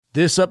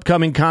This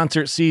upcoming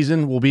concert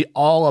season will be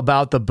all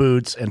about the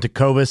boots, and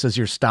Tecovas is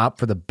your stop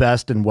for the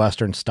best in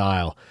Western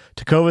style.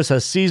 Tecovas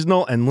has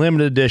seasonal and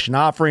limited edition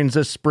offerings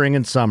this spring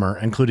and summer,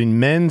 including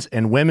men's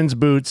and women's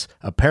boots,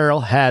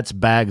 apparel, hats,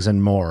 bags,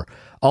 and more.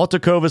 All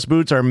Tecovas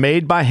boots are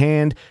made by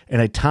hand in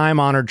a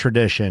time-honored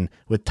tradition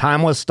with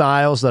timeless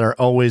styles that are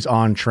always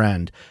on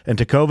trend. And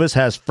Tecovas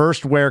has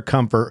first wear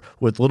comfort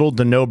with little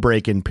to no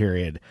break-in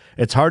period.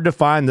 It's hard to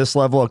find this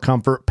level of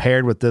comfort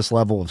paired with this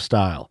level of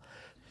style.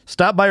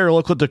 Stop by your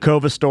local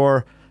Tecovas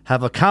store,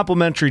 have a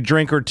complimentary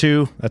drink or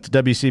two, that's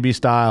WCB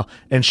style,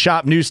 and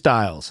shop new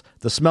styles.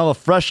 The smell of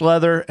fresh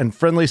leather and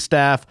friendly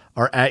staff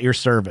are at your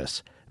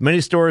service. Many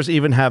stores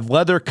even have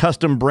leather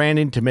custom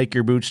branding to make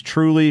your boots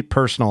truly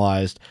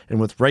personalized.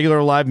 And with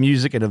regular live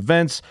music and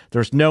events,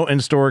 there's no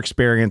in-store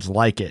experience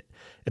like it.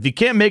 If you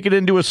can't make it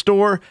into a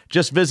store,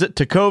 just visit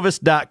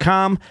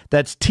tecovas.com.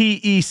 That's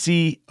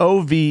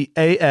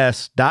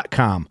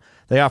TECOVAS.com.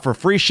 They offer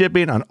free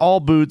shipping on all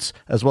boots,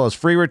 as well as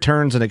free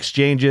returns and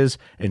exchanges,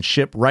 and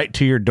ship right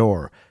to your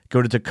door.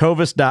 Go to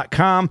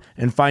tecovas.com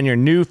and find your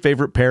new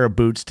favorite pair of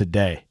boots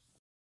today.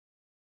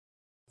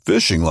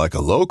 Fishing like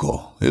a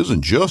local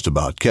isn't just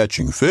about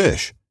catching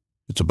fish.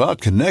 It's about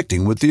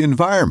connecting with the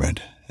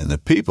environment and the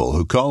people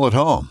who call it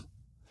home.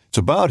 It's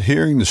about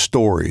hearing the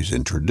stories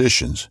and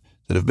traditions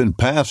that have been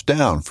passed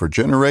down for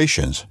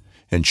generations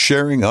and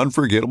sharing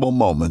unforgettable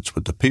moments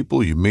with the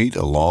people you meet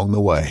along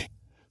the way.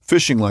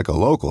 Fishing like a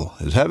local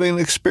is having an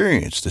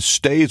experience that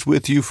stays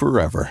with you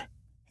forever.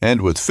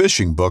 And with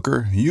Fishing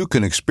Booker, you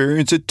can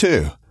experience it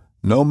too,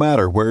 no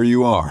matter where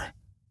you are.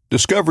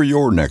 Discover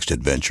your next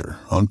adventure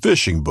on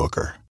Fishing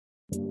Booker.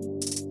 Oh,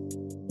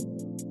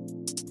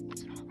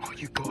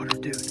 you got her,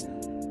 dude.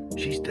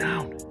 She's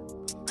down.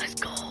 Let's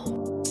go.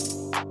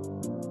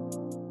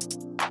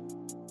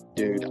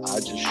 Dude, I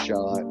just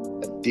shot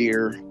a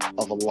deer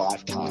of a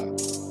lifetime.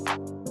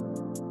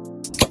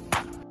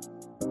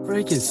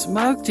 Freaking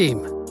smoked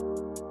him.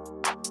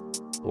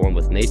 One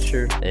with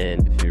nature,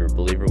 and if you're a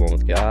believer, one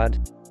with God.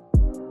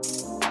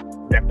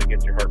 Definitely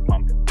gets your heart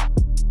pumping.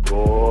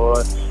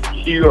 Boy,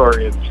 you are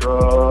in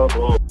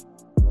trouble.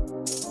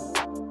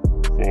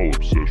 Fall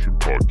Obsession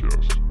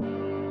Podcast.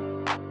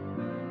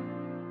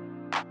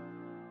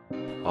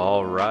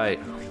 All right.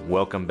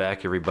 Welcome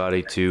back,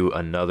 everybody, to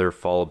another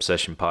Fall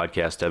Obsession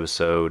Podcast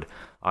episode.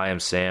 I am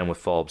Sam with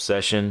Fall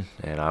Obsession,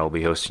 and I will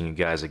be hosting you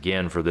guys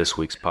again for this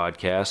week's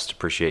podcast.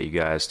 Appreciate you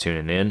guys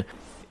tuning in.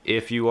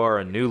 If you are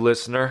a new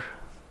listener,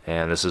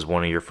 and this is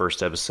one of your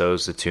first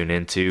episodes to tune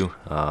into,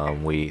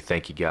 we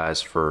thank you guys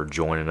for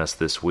joining us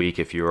this week.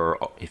 If you are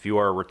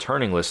a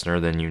returning listener,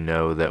 then you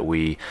know that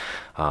we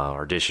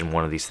are dishing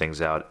one of these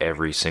things out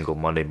every single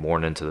Monday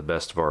morning to the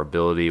best of our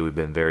ability. We've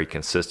been very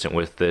consistent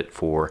with it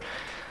for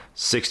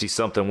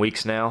 60-something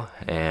weeks now,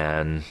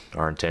 and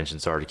our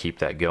intentions are to keep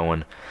that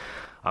going.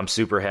 I'm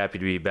super happy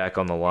to be back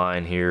on the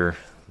line here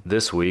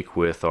this week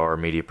with our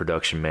media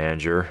production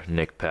manager,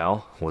 Nick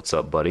Powell. What's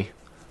up, buddy?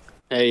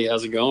 Hey,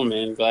 how's it going,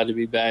 man? Glad to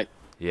be back.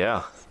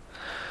 Yeah.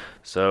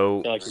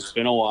 So I feel like it's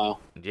been a while.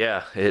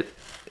 Yeah, it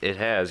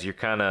has. You're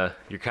kind of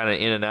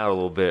in and out a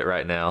little bit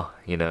right now.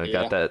 You know,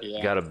 got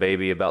a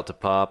baby about to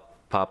pop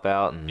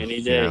out, and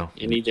any day, you know,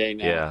 any day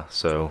now. Yeah.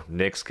 So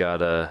Nick's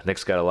got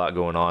a lot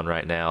going on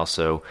right now.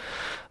 So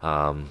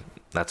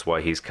that's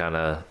why he's kind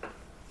of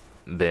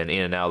been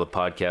in and out of the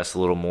podcast a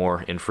little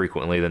more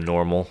infrequently than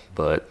normal.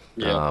 But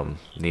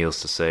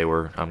needless to say,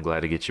 I'm glad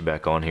to get you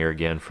back on here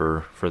again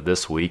for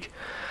this week.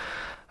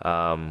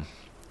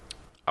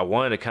 I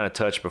wanted to kind of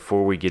touch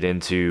before we get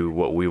into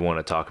what we want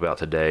to talk about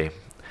today.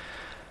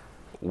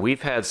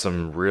 We've had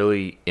some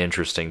really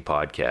interesting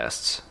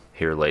podcasts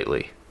here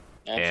lately.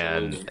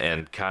 Absolutely.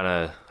 And kind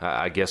of,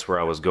 I guess where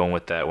I was going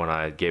with that when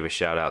I gave a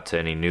shout out to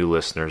any new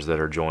listeners that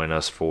are joining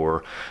us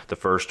for the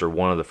first or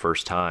one of the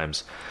first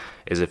times,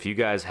 is if you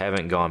guys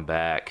haven't gone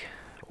back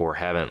or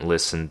haven't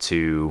listened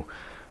to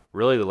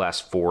really the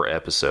last 4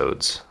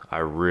 episodes, I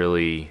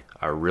really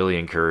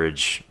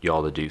encourage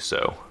y'all to do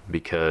so,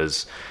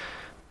 because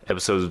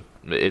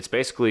it's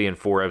basically in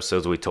 4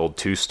 episodes we told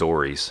 2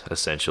 stories,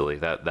 essentially.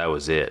 That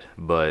was it.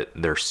 But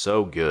they're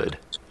so good.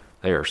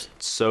 They are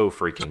so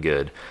freaking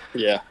good.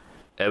 Yeah.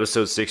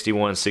 Episode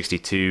 61 and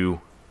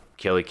 62,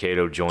 Kelly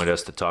Cato joined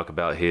us to talk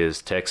about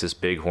his Texas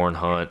bighorn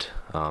hunt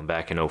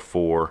back in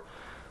 2004.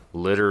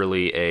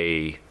 Literally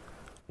a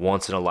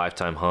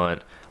once-in-a-lifetime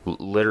hunt.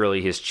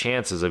 Literally his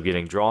chances of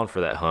getting drawn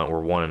for that hunt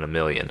were 1 in a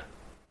million.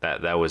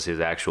 That was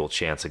his actual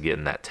chance of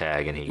getting that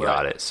tag, and he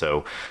got it.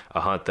 So a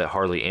hunt that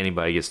hardly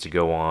anybody gets to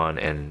go on,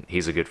 and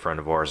he's a good friend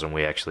of ours, and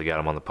we actually got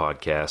him on the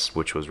podcast,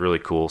 which was really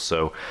cool.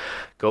 So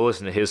go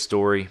listen to his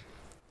story.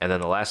 And then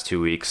the last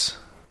 2 weeks,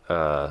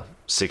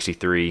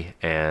 63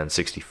 and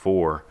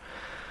 64,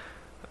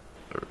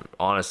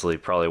 honestly,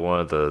 probably one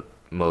of the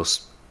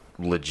most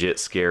legit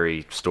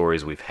scary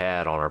stories we've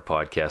had on our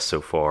podcast so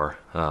far.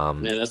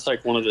 Man, that's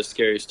like one of the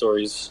scariest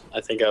stories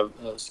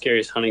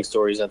scariest hunting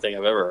stories I think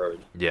I've ever heard.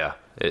 Yeah,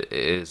 it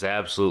is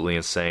absolutely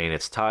insane.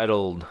 It's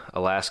titled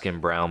Alaskan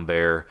Brown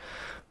Bear,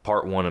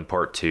 Part 1 and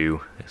Part 2.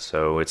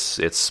 So it's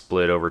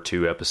split over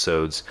 2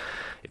 episodes.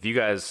 if you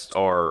guys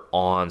are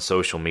on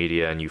social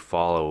media and you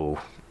follow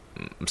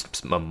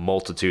a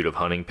multitude of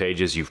hunting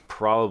pages, you've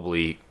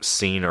probably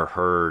seen or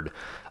heard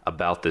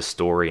about this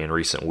story in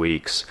recent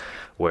weeks,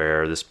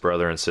 where this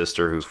brother and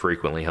sister who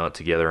frequently hunt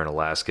together in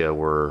Alaska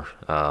were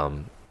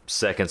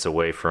seconds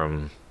away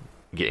from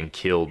getting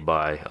killed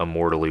by a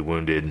mortally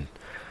wounded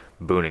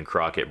Boone and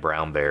Crockett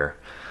brown bear.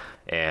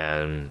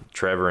 And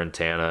Trevor and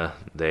Tana,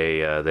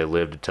 they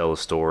lived to tell the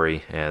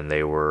story, and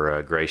they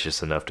were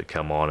gracious enough to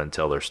come on and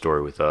tell their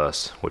story with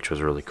us, which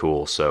was really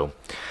cool. So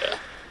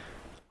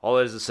all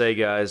that is to say,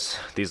 guys,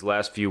 these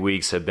last few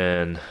weeks have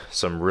been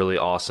some really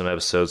awesome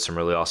episodes, some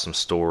really awesome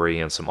story,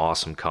 and some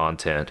awesome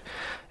content.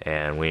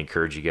 And we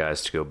encourage you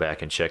guys to go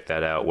back and check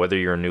that out, whether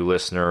you're a new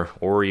listener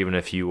or even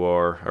if you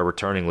are a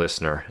returning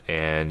listener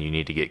and you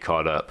need to get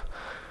caught up.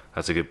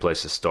 That's a good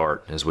place to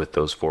start, is with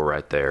those 4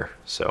 right there.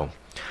 So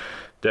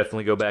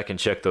definitely go back and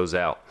check those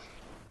out.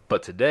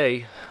 But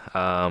today,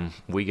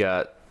 we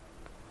got,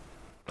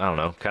 I don't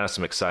know, kind of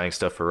some exciting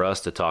stuff for us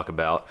to talk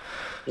about.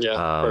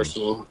 Yeah,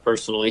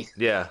 personally.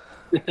 Yeah.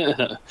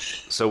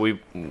 So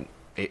we,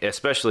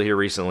 especially here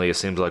recently, it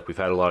seems like we've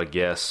had a lot of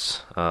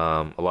guests,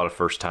 a lot of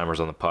first-timers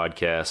on the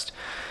podcast.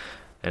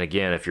 And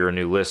again, if you're a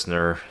new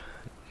listener,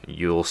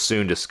 you'll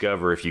soon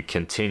discover, if you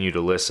continue to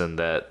listen,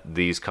 that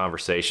these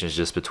conversations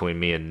just between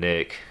me and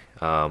Nick,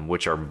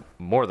 which are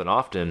more than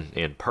often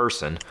in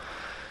person,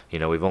 you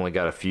know, we've only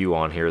got a few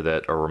on here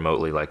that are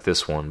remotely like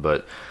this one,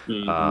 but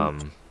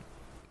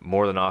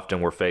more than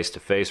often we're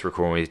face-to-face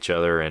recording with each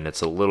other, and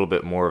it's a little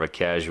bit more of a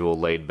casual,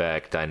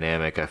 laid-back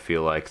dynamic, I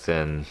feel like,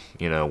 than,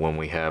 you know, when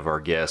we have our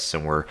guests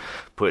and we're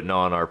putting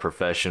on our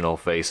professional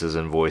faces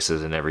and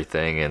voices and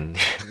everything, and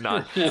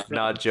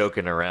not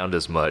joking around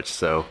as much.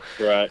 So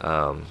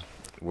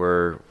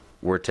we're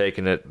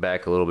taking it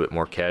back a little bit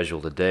more casual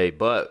today,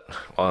 but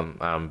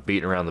I'm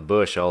beating around the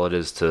bush. All it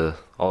is to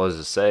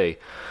say,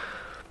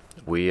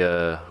 we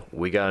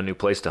got a new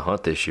place to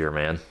hunt this year,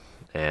 man,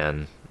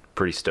 and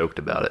pretty stoked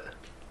about it.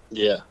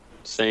 Yeah,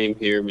 same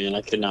here, man.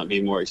 I could not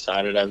be more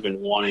excited. I've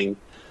been wanting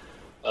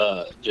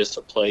just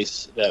a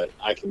place that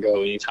I can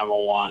go anytime I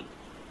want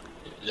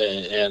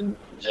and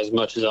as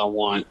much as I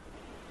want,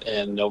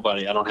 and I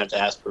don't have to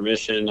ask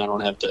permission. I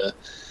don't have to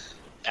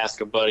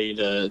ask a buddy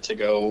to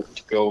go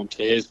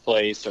to his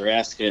place, or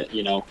ask it,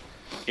 you know,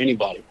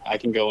 anybody. I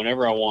can go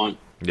whenever I want.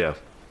 Yeah.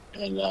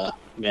 And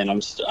man,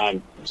 I'm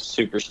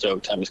super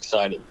stoked. I'm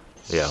excited.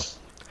 Yeah.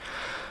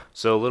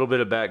 So a little bit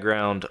of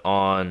background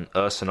on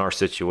us and our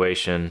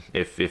situation.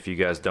 If you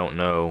guys don't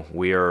know,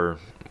 we're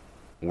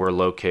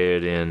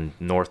located in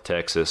North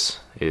Texas,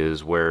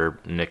 is where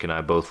Nick and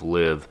I both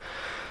live.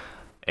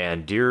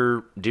 And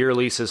deer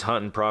leases,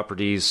 hunting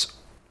properties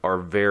are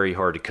very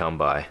hard to come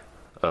by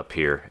up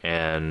here.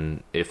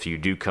 And if you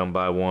do come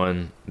by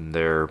one,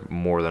 they're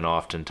more than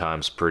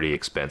oftentimes pretty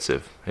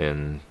expensive,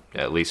 and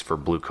at least for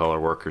blue collar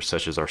workers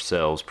such as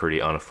ourselves, pretty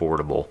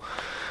unaffordable.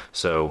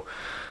 So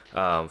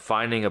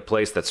finding a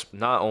place that's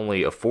not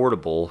only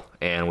affordable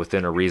and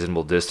within a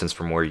reasonable distance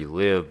from where you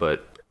live,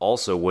 but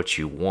also what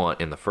you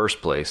want in the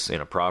first place in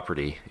a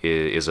property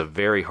is a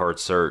very hard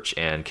search,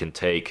 and can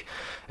take,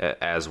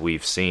 as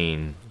we've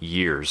seen,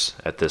 years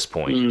at this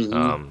point.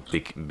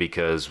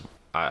 Because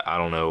I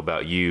don't know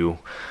about you,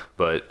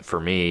 but for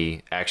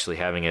me, actually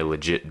having a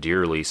legit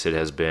deer lease,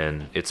 it's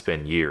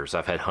been years.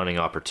 I've had hunting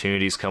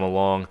opportunities come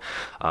along,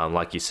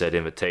 like you said,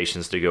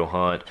 invitations to go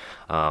hunt.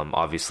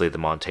 Obviously, the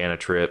Montana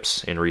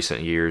trips in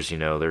recent years. You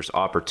know, there's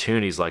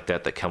opportunities like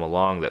that come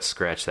along that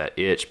scratch that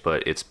itch.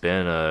 But it's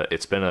been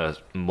a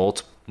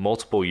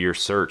multiple year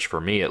search for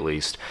me, at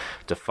least,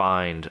 to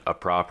find a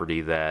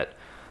property that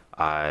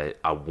I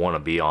want to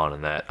be on,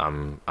 and that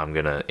I'm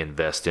gonna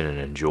invest in and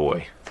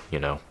enjoy. You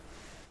know.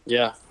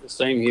 Yeah,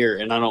 same here.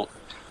 And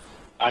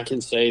I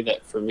can say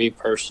that for me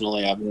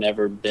personally, I've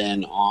never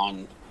been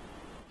on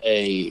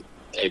a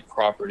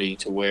property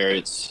to where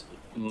it's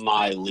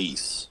my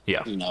lease.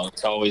 Yeah. You know,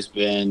 it's always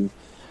been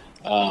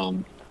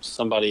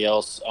somebody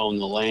else own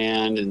the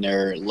land and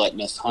they're letting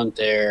us hunt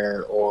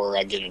there, or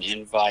I get an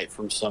invite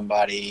from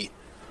somebody,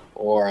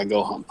 or I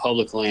go hunt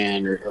public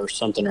land or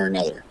something or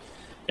another.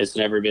 It's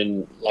never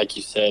been, like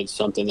you said,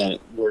 something that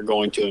we're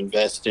going to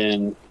invest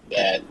in,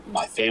 that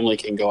my family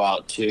can go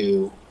out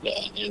to,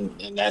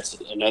 and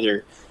that's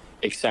another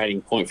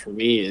exciting point for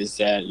me, is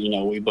that, you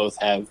know, we both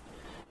have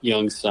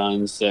young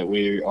sons that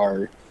we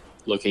are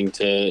looking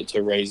to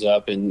raise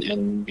up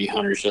and be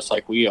hunters just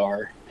like we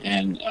are.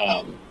 And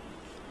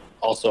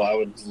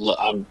also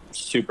I'm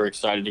super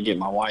excited to get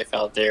my wife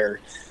out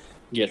there,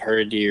 get her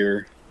a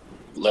deer,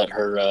 let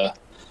her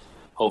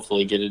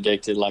hopefully get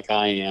addicted like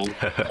I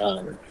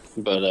am.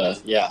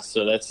 Yeah,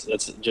 so that's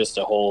just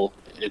a whole,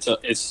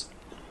 it's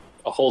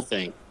a whole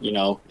thing, you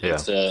know. Yeah.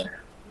 It's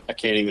I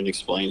can't even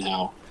explain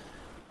how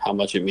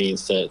much it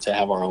means to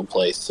have our own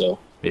place. So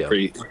we're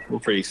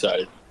pretty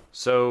excited.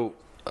 So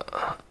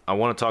I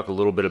want to talk a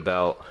little bit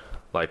about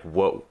like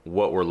what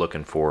we're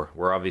looking for.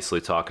 We're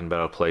obviously talking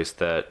about a place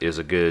that is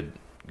a good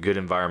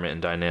environment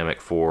and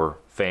dynamic for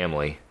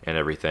family and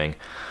everything.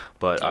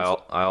 But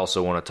I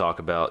also want to talk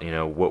about,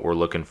 what we're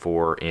looking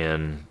for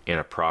in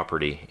a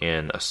property,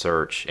 in a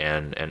search,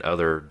 and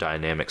other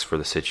dynamics for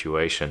the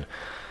situation.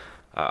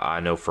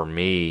 I know for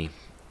me,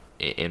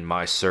 in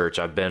my search,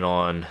 I've been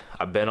on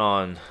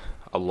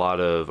a lot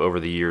of, over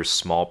the years,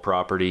 small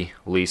property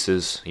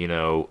leases,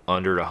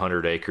 under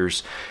 100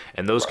 acres,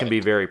 and those can be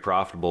very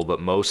profitable. But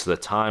most of the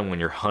time when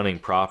you're hunting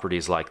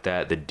properties like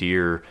that, the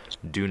deer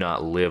do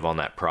not live on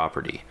that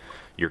property.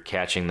 You're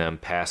catching them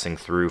passing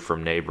through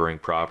from neighboring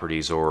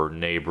properties or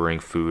neighboring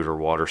food or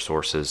water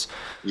sources.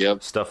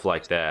 Yep. Stuff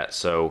like that.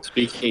 So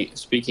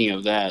speaking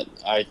of that,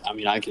 I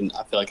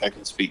feel like I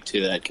can speak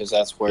to that, because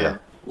that's where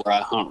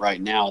I hunt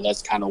right now.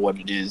 That's kind of what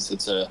it is.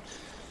 It's a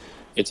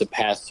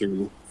pass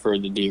through for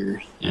the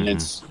deer, and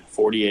it's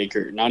 40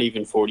 acre, not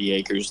even 40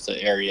 acres,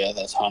 the area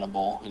that's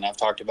huntable. And I've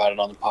talked about it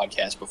on the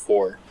podcast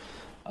before.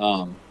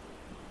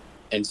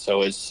 And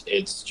so it's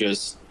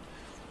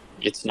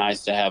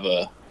nice to have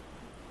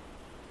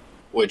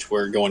which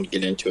we're going to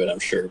get into it, I'm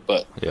sure,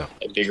 but a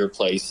bigger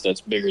place that's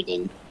bigger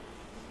than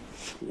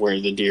where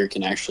the deer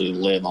can actually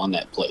live on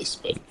that place.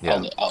 But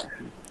I'll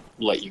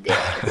let you go.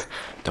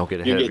 Don't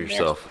get ahead of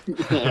yourself.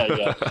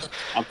 Yeah.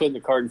 I'm putting the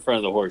cart in front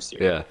of the horse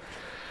here. Yeah.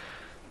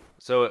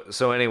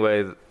 So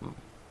anyway,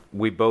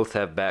 we both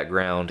have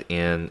background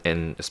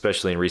in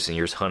especially in recent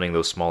years, hunting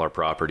those smaller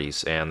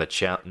properties, and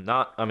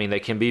they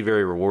can be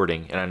very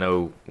rewarding. And I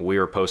know we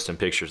were posting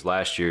pictures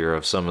last year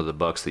of some of the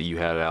bucks that you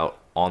had out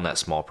on that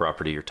small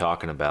property you're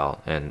talking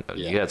about, and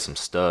you had some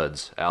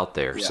studs out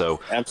there. Yeah, so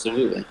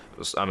absolutely.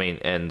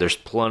 And there's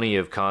plenty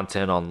of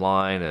content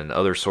online and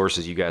other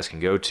sources you guys can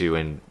go to,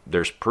 and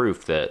there's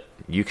proof that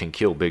you can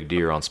kill big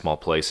deer on small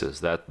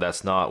places.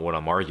 That's not what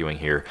I'm arguing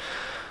here.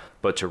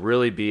 But to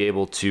really be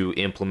able to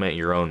implement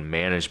your own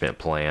management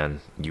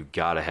plan, you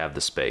got to have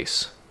the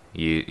space.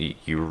 You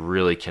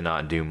really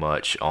cannot do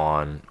much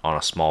on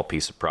a small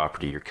piece of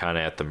property. You're kind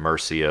of at the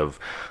mercy of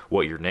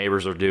what your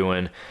neighbors are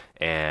doing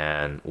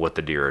and what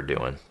the deer are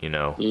doing.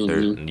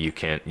 You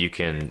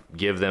can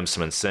give them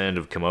some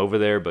incentive to come over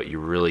there, but you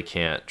really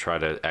can't try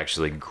to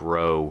actually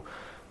grow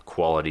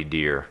quality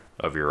deer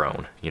of your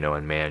own,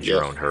 and manage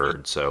your own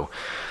herd. So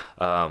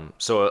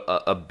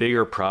a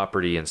bigger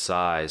property in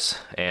size,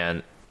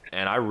 and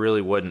I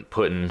really wasn't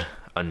putting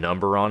a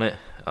number on it.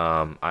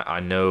 I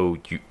know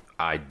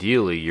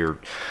ideally you'd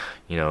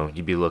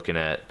be looking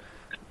at,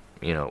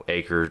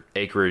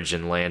 acreage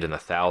and land in the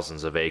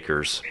thousands of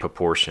acres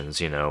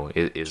proportions,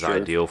 is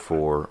ideal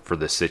for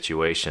the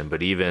situation.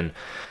 But even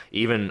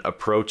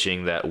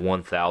approaching that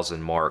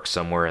 1,000 mark,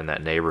 somewhere in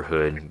that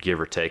neighborhood, give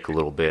or take a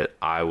little bit,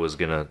 I was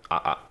gonna,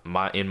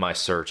 in my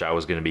search, I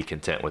was gonna be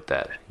content with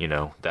that.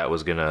 That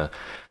was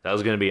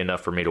gonna be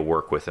enough for me to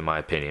work with, in my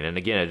opinion. And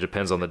again, it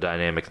depends on the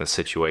dynamic and the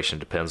situation,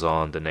 depends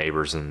on the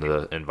neighbors and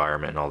the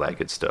environment and all that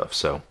good stuff.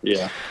 So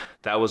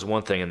that was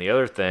one thing. And the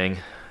other thing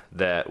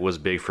that was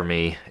big for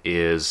me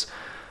is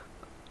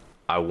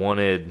I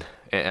wanted,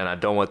 and I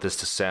don't want this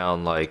to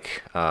sound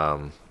like,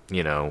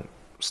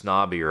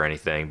 snobby or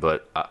anything,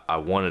 but I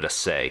wanted a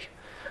say.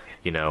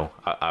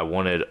 I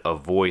wanted a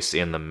voice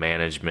in the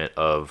management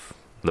of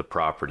the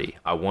property.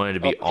 I wanted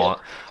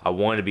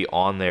to be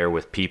on there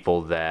with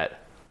people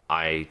that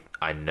I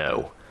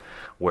know,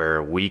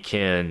 where we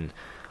can,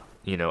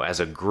 as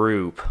a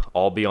group,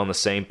 all be on the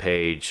same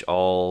page,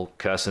 all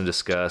cuss and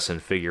discuss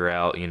and figure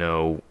out,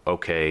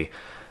 okay,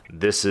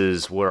 this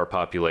is what our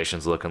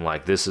population's looking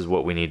like. This is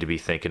what we need to be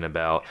thinking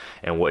about,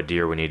 and what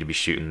deer we need to be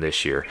shooting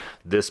this year.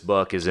 This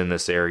buck is in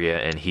this area,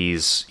 and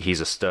he's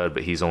a stud,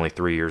 but he's only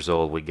 3 years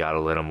old. We got to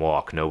let him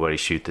walk. Nobody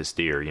shoot this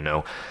deer,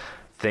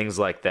 things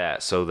like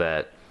that, so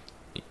that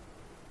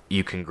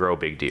you can grow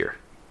big deer.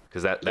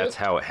 Because that's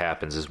how it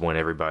happens, is when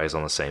everybody's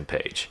on the same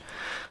page.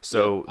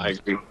 So I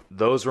agree.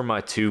 Those were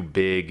my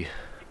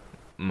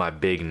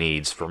big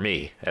needs, for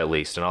me at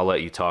least, and I'll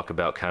let you talk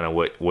about kind of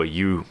what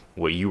you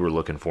were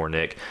looking for,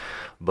 Nick.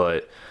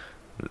 But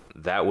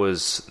that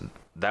was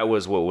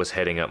what was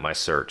heading up my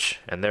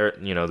search. And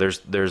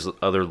there's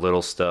other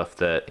little stuff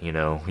that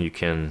you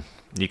can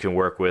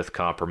work with,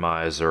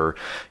 compromise, or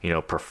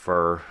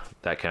prefer,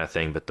 that kind of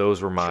thing. But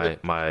those were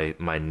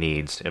my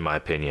needs, in my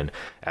opinion,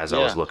 as I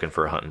was looking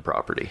for a hunting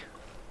property.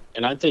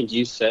 And I think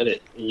you said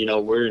it.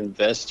 We're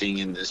investing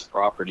in this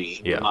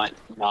property. We might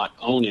not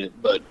own it,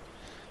 but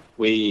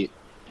we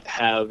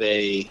have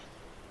a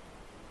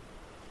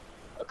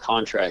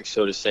contract,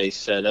 so to say,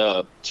 set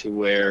up to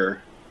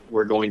where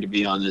we're going to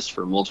be on this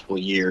for multiple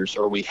years,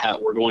 or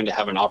we're going to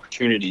have an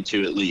opportunity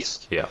to, at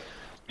least. Yeah.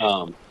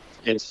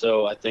 And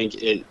so I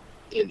think it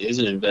is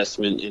an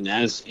investment, and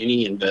as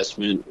any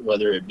investment,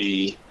 whether it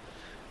be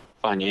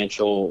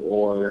financial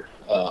or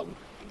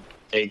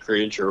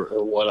acreage or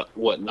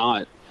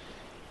whatnot,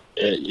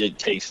 it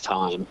takes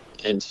time.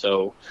 And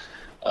so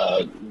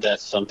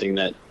that's something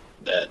that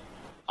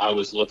I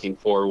was looking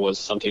for, was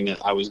something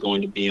that I was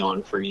going to be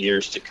on for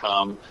years to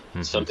come,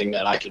 something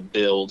that I could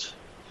build.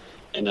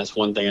 And that's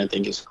one thing I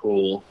think is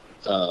cool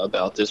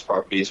about this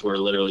property, is we're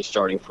literally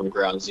starting from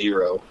ground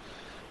zero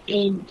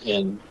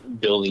and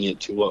building it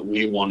to what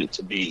we want it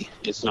to be.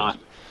 It's not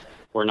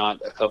we're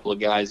not a couple of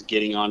guys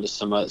getting onto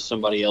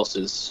somebody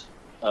else's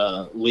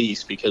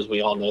lease, because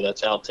we all know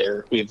that's out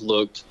there. We've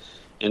looked,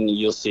 and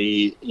you'll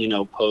see,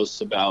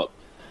 posts about,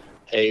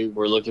 hey,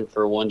 we're looking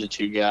for 1 to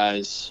 2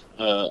 guys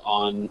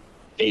on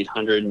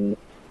 800 and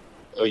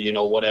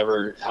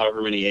whatever,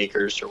 however many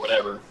acres or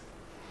whatever.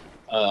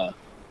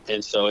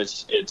 And so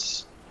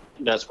that's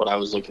what I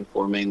was looking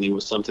for mainly,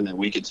 was something that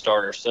we could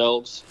start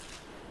ourselves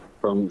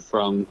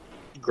from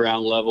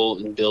ground level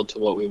and build to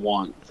what we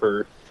want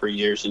for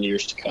years and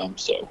years to come.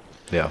 So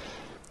yeah.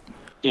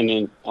 And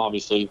then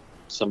obviously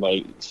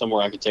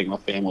somewhere I could take my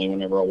family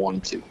whenever I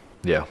wanted to.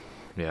 Yeah.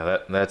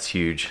 That's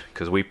huge,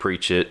 because we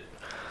preach it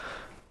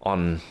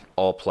on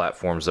all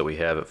platforms that we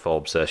have at Fall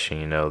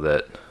Obsession.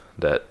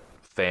 That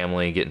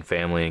family, getting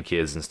family and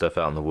kids and stuff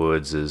out in the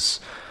woods is,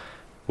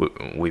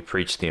 we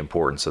preach the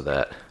importance of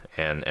that.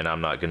 And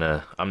I'm not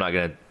gonna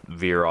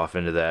veer off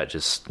into that.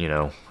 Just,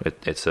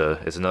 it's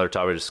another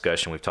topic of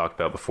discussion we've talked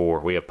about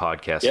before. We have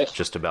podcasts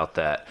just about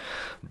that,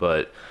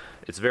 but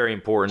it's very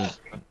important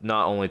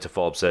not only to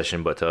Fall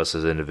Obsession but to us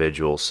as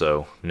individuals.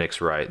 So Nick's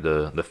right,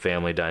 the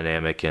family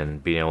dynamic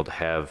and being able to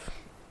have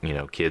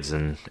kids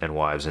and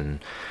wives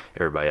and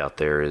everybody out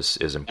there is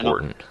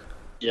important.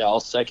 I'll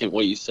second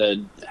what you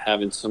said,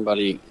 having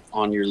somebody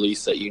on your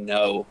lease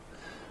that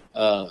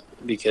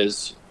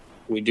because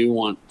we do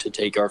want to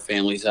take our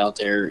families out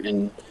there.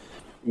 And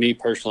me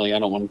personally, I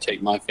don't want to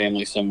take my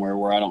family somewhere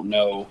where I don't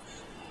know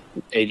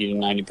 80 to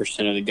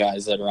 90% of the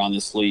guys that are on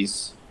this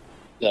lease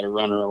that are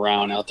running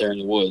around out there in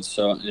the woods.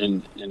 So,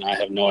 and I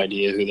have no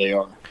idea who they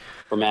are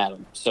from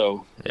Adam.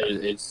 So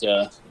it's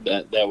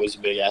that was a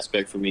big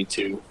aspect for me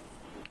too.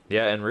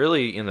 Yeah. And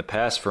really, in the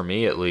past, for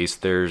me at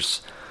least,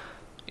 there's,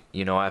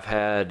 I've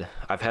had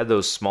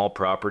those small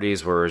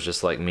properties where it's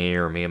just like me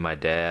and my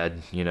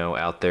dad,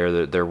 out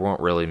there. There weren't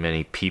really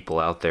many people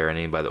out there, and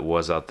anybody that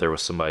was out there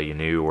was somebody you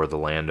knew, or the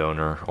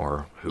landowner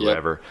or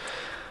whoever. Yep.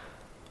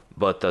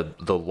 But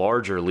the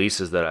larger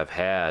leases that I've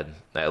had,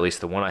 at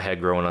least the one I had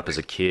growing up as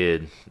a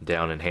kid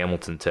down in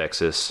Hamilton,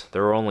 Texas,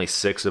 there were only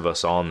 6 of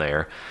us on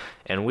there.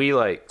 And we,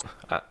 I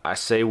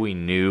say we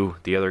knew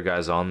the other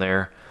guys on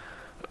there.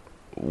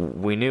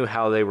 We knew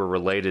how they were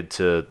related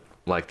to,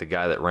 the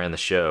guy that ran the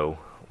show.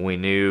 We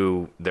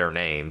knew their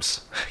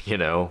names, we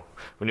knew,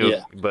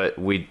 but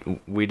we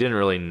didn't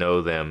really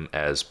know them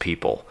as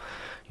people,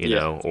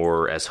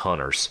 or as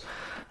hunters.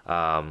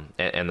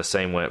 And the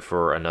same went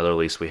for another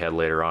lease we had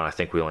later on. I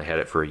think we only had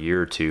it for a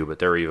year or 2, but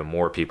there were even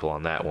more people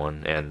on that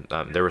one. And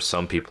there were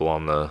some people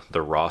on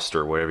the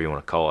roster, whatever you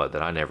want to call it,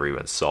 that I never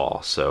even saw.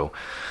 So,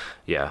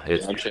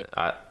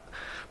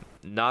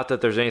 not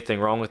that there's anything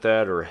wrong with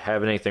that or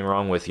having anything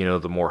wrong with,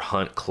 the more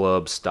hunt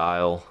club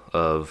style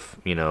of,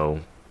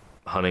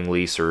 hunting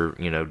lease or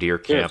deer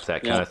camp,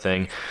 that kind of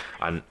thing.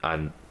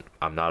 I'm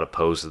not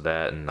opposed to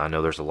that, and I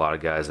know there's a lot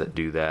of guys that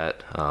do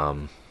that.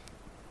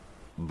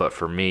 But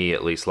for me,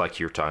 at least, like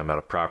you're talking about,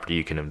 a property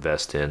you can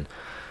invest in,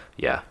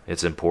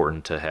 it's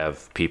important to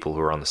have people who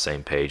are on the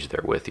same page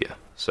there with you.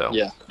 So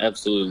yeah,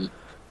 absolutely.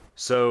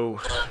 So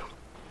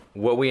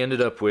what we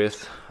ended up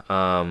with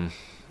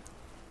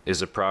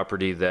is a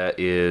property that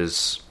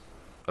is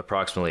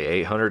approximately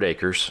 800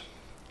 acres.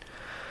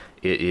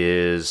 It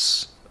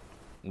is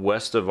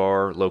west of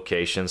our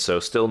location, so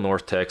still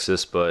North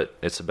Texas, but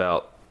it's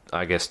about,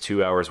 I guess,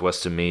 2 hours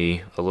west of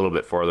me, a little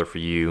bit farther for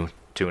you,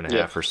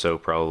 2.5 or so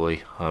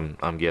probably,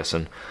 I'm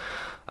guessing.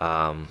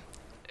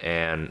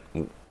 And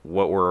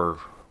what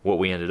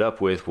we ended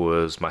up with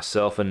was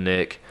myself and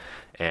Nick,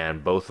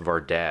 and both of our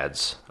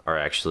dads are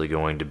actually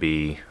going to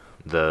be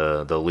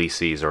the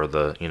leasees, or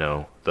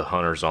the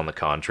hunters on the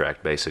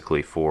contract,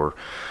 basically, for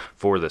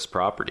this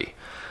property.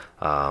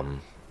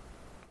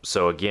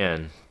 So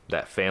again,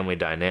 that family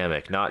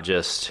dynamic, not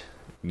just,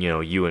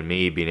 you and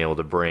me being able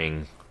to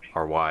bring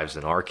our wives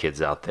and our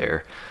kids out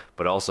there,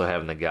 but also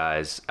having the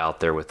guys out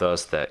there with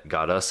us that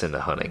got us into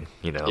hunting,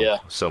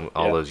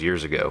 those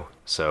years ago.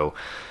 So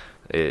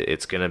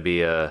it's going to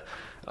be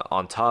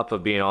on top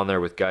of being on there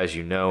with guys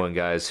and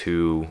guys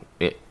who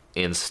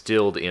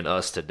instilled in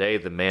us today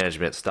the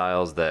management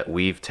styles that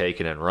we've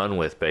taken and run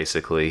with,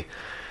 basically.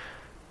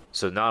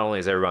 So not only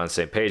is everybody on the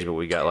same page, but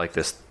we got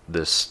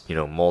this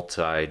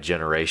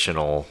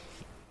multi-generational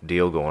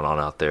deal going on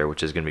out there,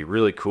 which is going to be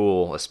really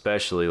cool,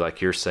 especially,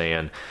 like you're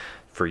saying,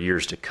 for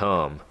years to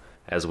come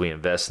as we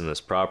invest in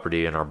this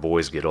property and our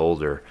boys get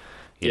older.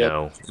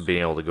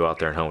 Being able to go out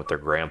there and hunt with their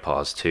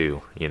grandpas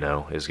too,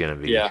 is going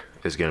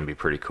to be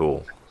pretty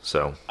cool.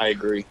 So I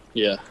agree.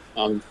 Yeah,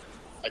 I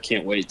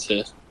can't wait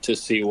to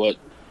see what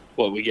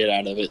we get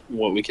out of it and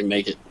what we can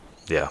make it.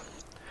 Yeah.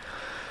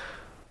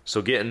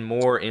 So getting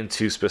more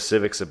into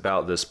specifics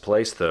about this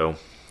place, though,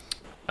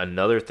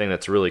 another thing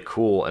that's really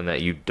cool and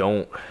that you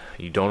don't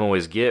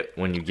always get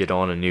when you get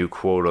on a new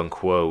quote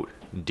unquote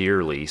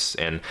deer lease,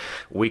 and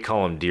we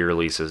call them deer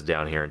leases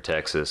down here in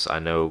Texas. I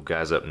know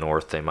guys up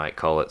north, they might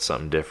call it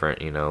something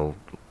different,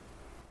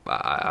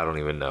 I don't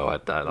even know. I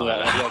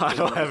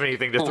don't have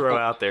anything to throw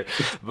out there,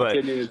 but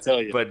couldn't even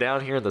tell you. But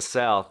down here in the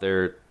South,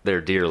 they're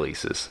deer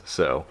leases,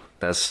 so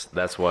that's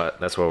what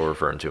we're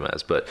referring to them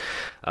as. But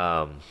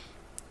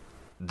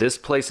this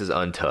place is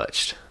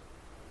untouched.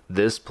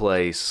 This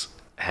place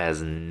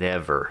has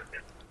never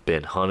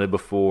been hunted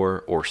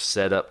before or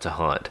set up to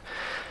hunt.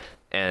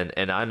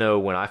 And I know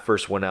when I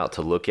first went out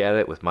to look at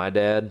it with my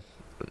dad,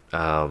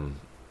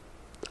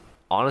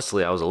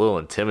 honestly, I was a little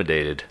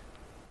intimidated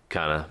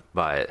kind of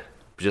by it,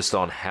 just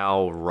on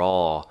how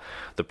raw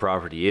the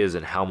property is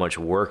and how much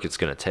work it's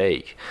going to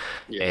take.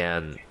 Yeah.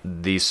 And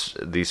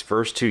these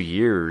first 2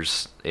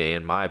 years,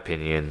 in my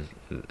opinion,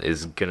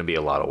 is going to be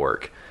a lot of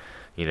work.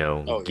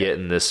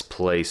 Getting this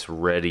place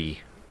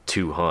ready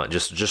to hunt,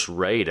 just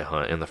ready to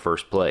hunt in the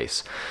first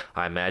place.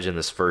 I imagine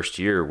this first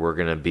year we're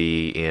going to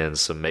be in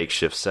some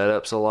makeshift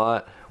setups a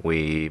lot.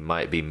 We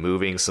might be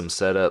moving some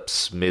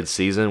setups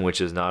mid-season, which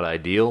is not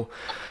ideal.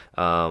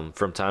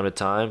 From time to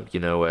time,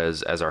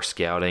 as our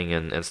scouting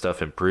and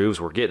stuff improves,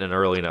 we're getting an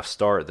early enough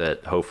start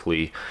that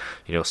hopefully,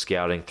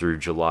 scouting through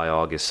July,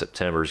 August,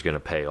 September is going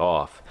to pay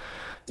off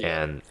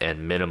and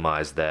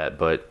minimize that.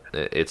 But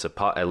it's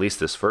at least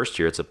this first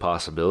year, it's a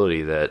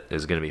possibility that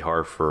is going to be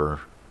hard for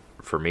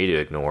me to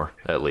ignore,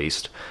 at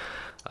least.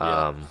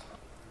 Yeah.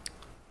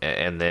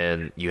 And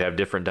then you have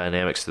different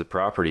dynamics to the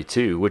property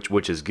too,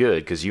 which is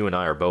good because you and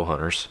I are bow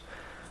hunters.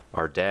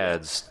 Our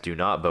dads do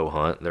not bow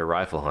hunt; they're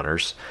rifle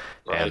hunters,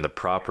 right. And the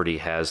property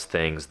has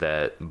things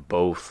that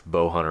both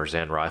bow hunters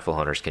and rifle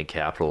hunters can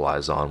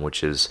capitalize on,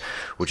 which is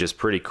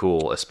pretty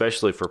cool,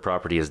 especially for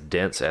property as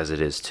dense as it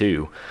is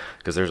too,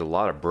 because there's a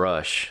lot of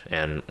brush,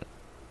 and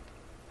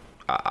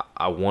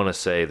I want to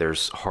say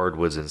there's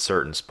hardwoods in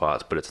certain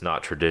spots, but it's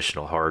not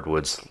traditional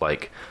hardwoods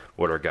like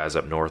what our guys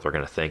up north are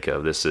going to think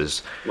of. This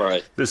is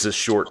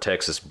short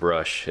Texas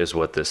brush, is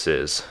what this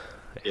is,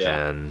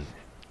 and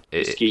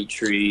mesquite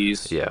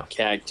trees,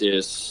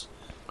 cactus,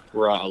 a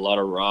lot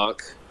of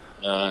rock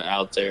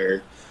out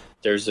there.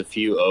 There's a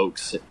few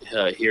oaks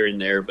here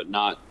and there, but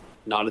not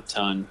a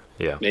ton.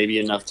 Yeah, maybe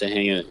enough to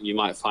you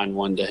might find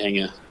one to hang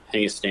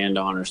a stand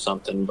on or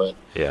something. But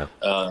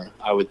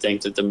I would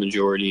think that the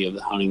majority of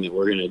the hunting that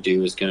we're going to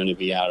do is going to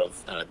be out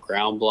of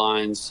ground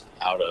blinds,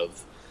 out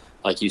of,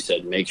 like you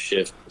said,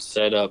 makeshift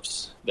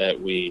setups that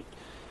we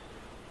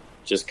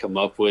just come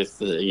up with,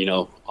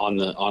 on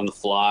the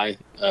fly,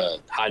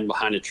 hiding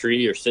behind a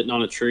tree or sitting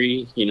on a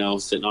tree,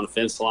 sitting on a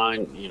fence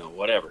line,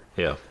 whatever.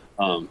 Yeah.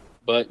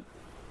 But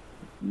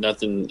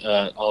nothing,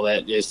 all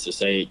that is to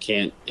say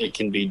it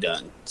can be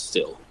done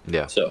still.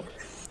 Yeah. So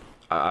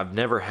I've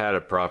never had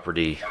a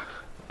property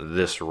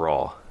this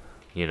raw,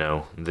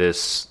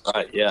 this.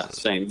 Yeah.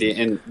 Same.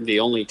 The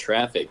only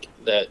traffic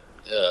that,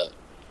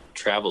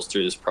 travels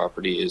through this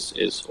property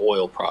is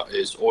oil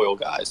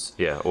guys.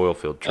 Yeah. Oil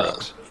field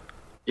trucks.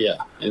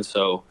 Yeah, and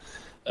so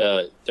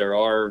there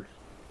are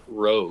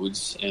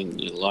roads, and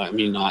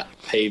not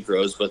paved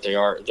roads, but there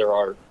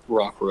are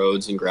rock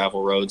roads and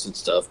gravel roads and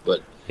stuff.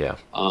 But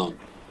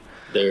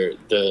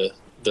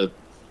the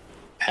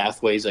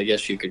pathways, I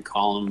guess you could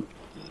call them,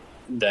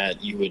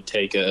 that you would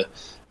take an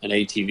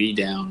ATV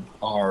down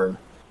are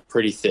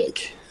pretty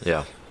thick.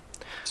 Yeah.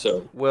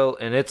 So well,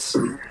 and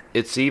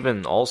it's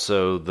even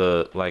also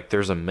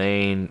there's a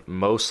main,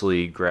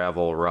 mostly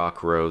gravel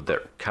rock road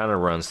that kind of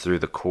runs through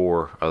the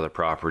core of the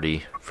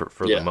property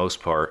for the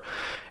most part,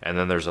 and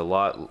then there's a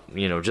lot,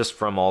 just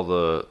from all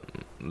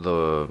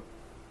the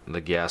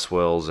gas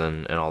wells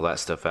and all that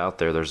stuff out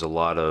there. There's a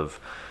lot of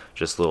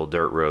just little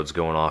dirt roads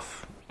going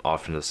off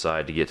into the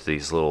side to get to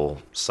these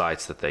little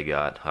sites that they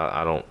got.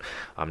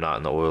 I'm not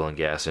in the oil and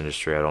gas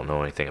industry. I don't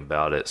know anything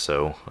about it.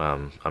 So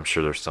I'm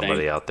sure there's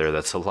somebody out there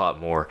that's knows a lot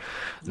more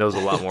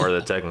of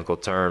the technical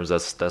terms.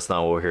 That's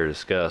not what we're here to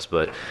discuss.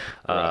 But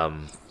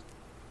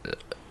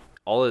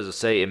all is to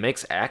say,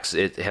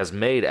 it has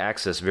made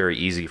access very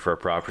easy for a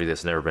property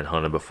that's never been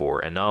hunted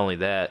before. And not only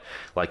that,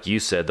 like you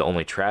said, the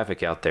only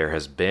traffic out there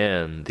has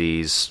been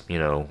these,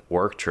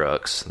 work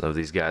trucks of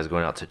these guys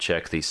going out to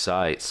check these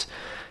sites.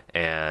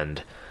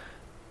 And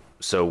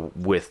so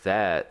with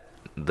that,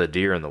 the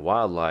deer and the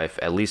wildlife,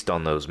 at least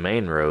on those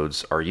main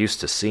roads, are used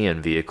to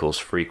seeing vehicles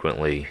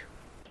frequently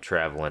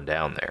traveling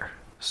down there.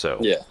 So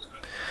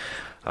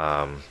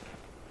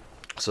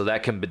so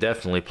that can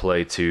definitely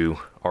play to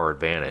our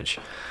advantage.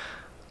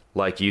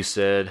 Like you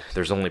said,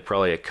 there's only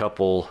probably a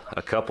couple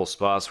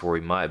spots where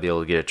we might be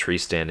able to get a tree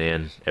stand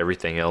in.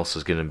 Everything else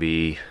is going to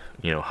be,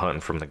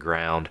 hunting from the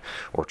ground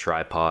or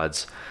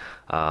tripods.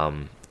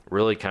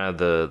 Really kind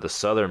of the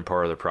southern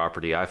part of the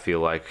property, I feel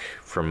like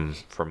from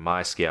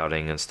my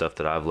scouting and stuff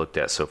that I've looked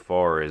at so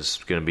far, is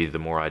going to be the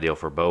more ideal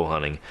for bow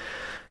hunting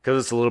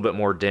because it's a little bit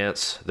more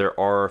dense. There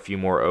are a few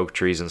more oak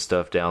trees and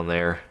stuff down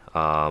there,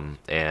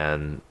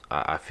 and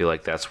I feel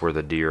like that's where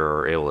the deer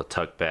are able to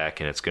tuck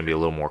back, and it's going to be a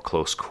little more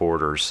close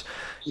quarters,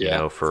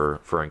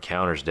 for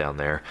encounters down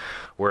there.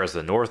 Whereas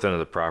the north end of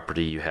the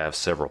property, you have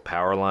several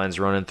power lines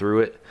running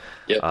through it.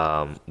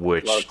 Yep.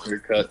 Which, a lot of clear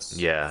cuts.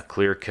 Yeah,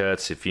 clear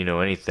cuts. If you know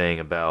anything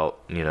about,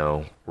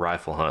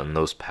 rifle hunting,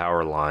 those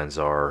power lines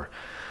are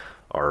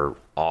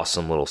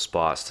awesome little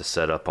spots to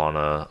set up on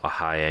a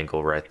high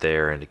angle right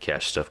there and to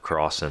catch stuff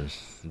crossing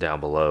down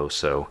below.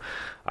 So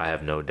I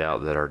have no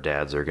doubt that our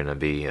dads are going to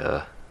be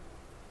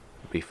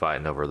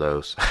fighting over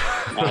those.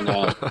 I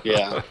know,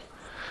 yeah.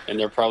 And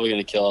they're probably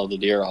going to kill all the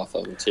deer off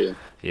of them too.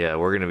 Yeah,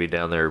 we're going to be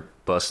down there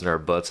busting our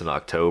butts in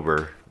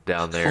October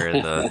down there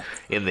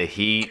in the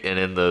heat and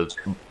in the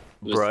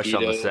brush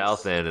on the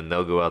south end, and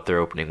they'll go out there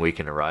opening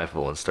weekend a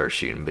rifle and start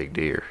shooting big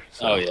deer.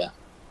 So, oh yeah.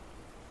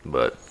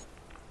 But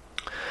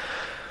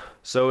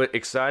so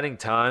exciting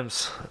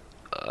times.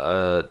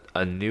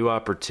 A new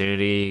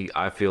opportunity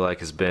I feel like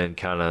has been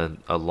kind of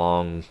a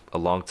long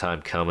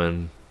time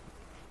coming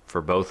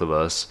for both of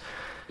us.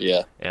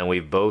 Yeah. And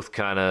we've both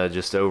kind of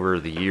just over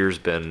the years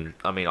been,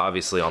 I mean,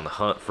 obviously on the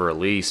hunt for a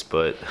lease,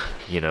 but,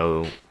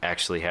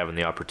 actually having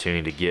the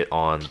opportunity to get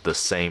on the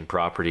same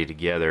property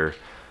together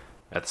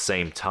at the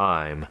same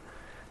time,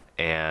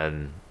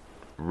 and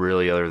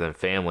really, other than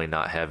family,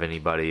 not have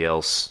anybody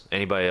else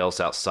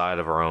outside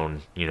of our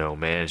own,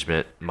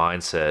 management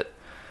mindset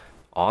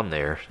on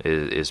there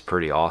is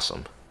pretty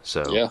awesome.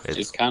 So yeah,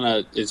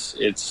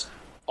 it's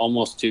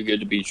almost too good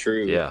to be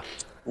true. Yeah.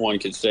 One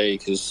could say,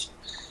 because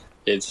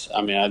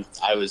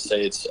I would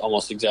say it's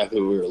almost exactly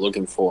what we were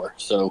looking for.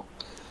 So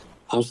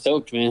I'm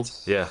stoked, man.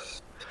 Yeah.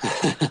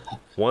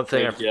 One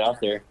thing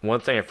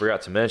I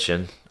forgot to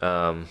mention,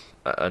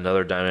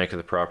 another dynamic of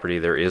the property,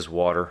 there is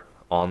water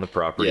on the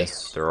property.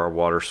 Yes. There are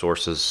water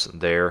sources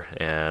there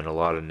and a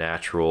lot of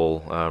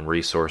natural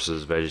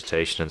resources,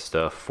 vegetation and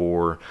stuff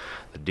for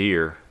the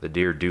deer. The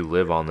deer do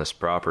live on this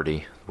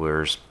property,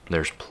 whereas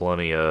there's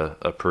plenty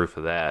of proof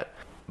of that.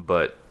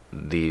 But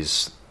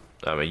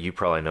you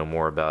probably know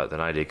more about it than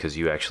I did because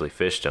you actually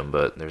fished them,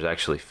 but there's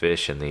actually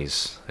fish in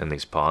these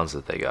ponds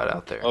that they got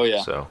out there. Oh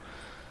yeah. So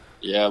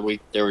yeah,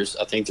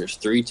 I think there's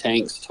 3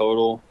 tanks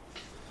total.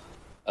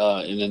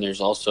 And then there's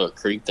also a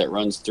creek that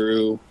runs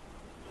through,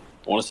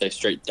 I want to say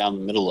straight down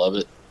the middle of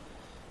it.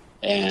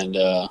 And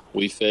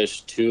we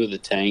fished 2 of the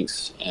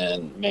tanks,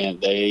 and man,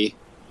 they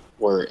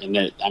were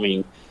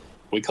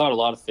we caught a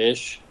lot of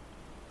fish,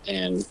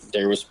 and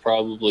there was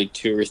probably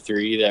 2 or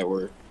 3 that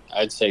were,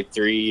 I'd say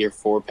 3 or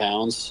 4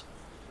 pounds.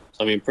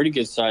 So pretty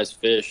good sized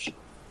fish.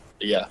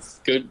 Yeah,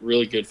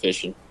 really good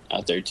fishing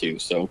out there too.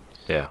 So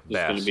yeah, it's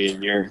going to be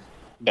in your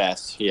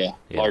bass. Yeah,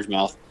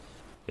 largemouth.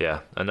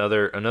 Yeah,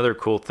 another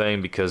cool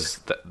thing, because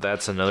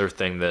that's another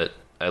thing that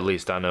at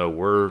least I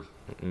know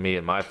me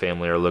and my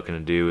family are looking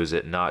to do, is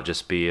it not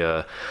just be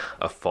a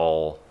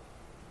fall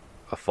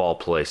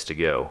place to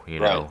go.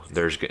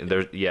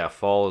 Right.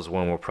 Fall is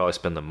when we'll probably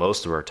spend the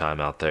most of our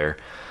time out there,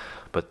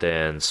 but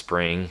then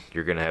spring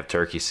you're going to have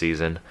turkey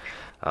season,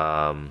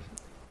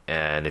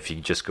 and if you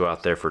just go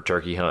out there for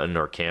turkey hunting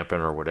or camping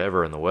or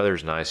whatever and the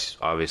weather's nice,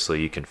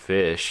 obviously you can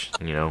fish,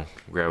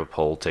 grab a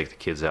pole, take the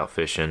kids out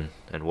fishing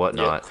and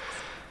whatnot. Yep.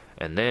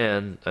 And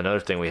then another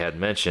thing we had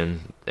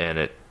mentioned,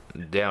 and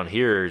down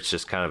here it's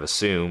just kind of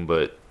assumed,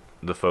 but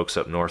the folks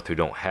up north who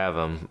don't have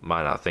them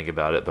might not think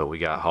about it, but we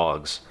got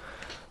hogs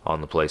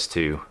on the place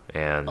too.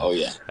 And oh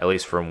yeah, at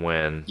least from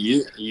when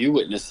you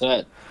witnessed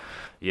that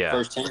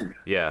firsthand.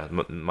 Yeah,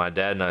 my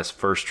dad and I's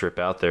first trip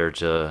out there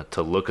to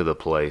look at the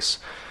place,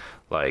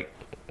 like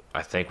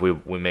I think we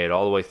made it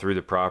all the way through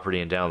the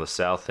property and down the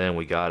south end.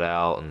 We got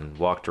out and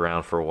walked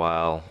around for a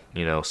while,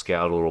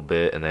 scouted a little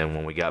bit, and then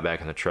when we got back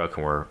in the truck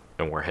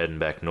and we're heading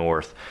back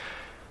north,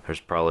 there's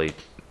probably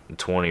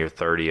 20 or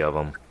 30 of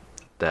them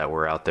that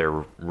were out there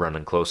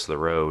running close to the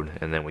road.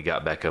 And then we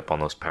got back up on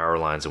those power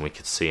lines and we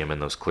could see them in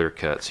those clear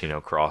cuts,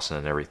 crossing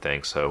and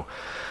everything. So,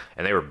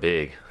 and they were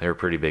big. They were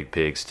pretty big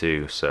pigs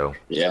too. So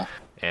yeah.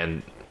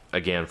 And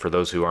again, for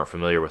those who aren't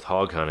familiar with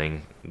hog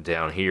hunting,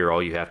 down here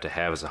all you have to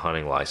have is a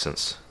hunting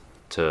license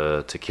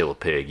to kill a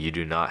pig. You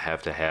do not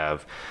have to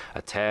have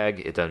a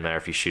tag. It doesn't matter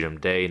if you shoot them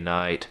day,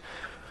 night,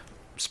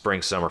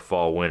 spring, summer,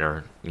 fall,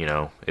 winter.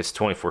 It's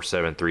 24/7,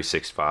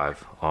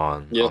 365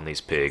 on these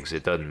pigs.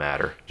 It doesn't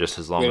matter, just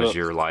as long as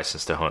you're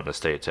licensed to hunt in the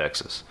state of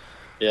Texas.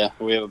 Yeah,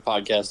 we have a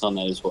podcast on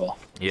that as well.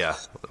 Yeah,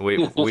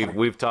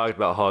 we've talked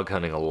about hog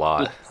hunting a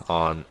lot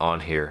on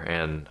here,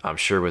 and I'm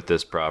sure with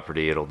this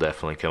property it'll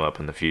definitely come up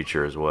in the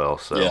future as well.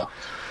 So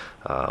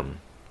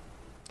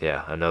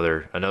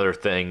another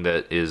thing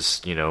that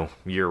is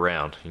year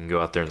round. You can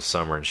go out there in the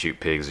summer and shoot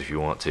pigs if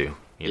you want to.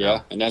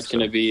 And that's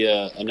going to be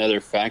another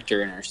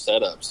factor in our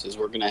setups, is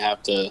we're going to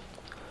have to,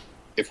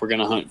 if we're going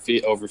to hunt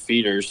over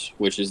feeders,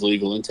 which is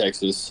legal in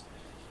Texas,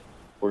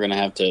 we're going to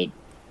have to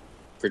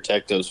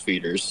protect those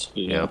feeders.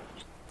 Yep.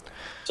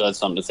 So that's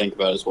something to think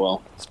about as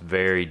well. It's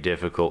very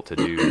difficult to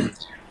do.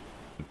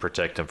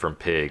 Protect them from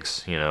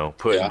pigs,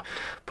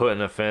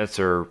 putting a fence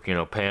or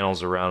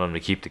panels around them to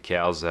keep the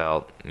cows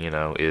out,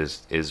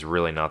 is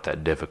really not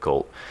that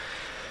difficult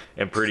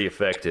and pretty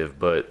effective.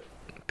 But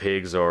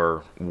pigs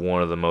are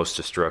one of the most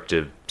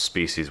destructive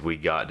species we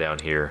got down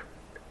here,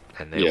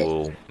 and they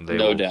will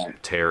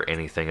tear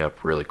anything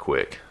up really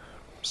quick.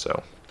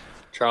 So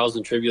trials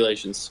and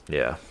tribulations.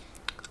 Yeah.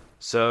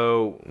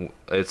 So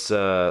it's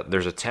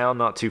there's a town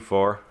not too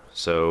far,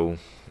 so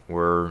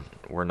we're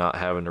not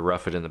having to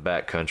rough it in the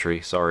back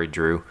country. Sorry,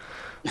 Drew.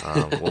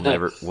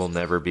 We'll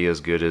never be as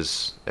good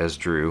as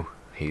Drew.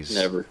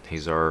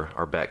 He's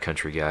our back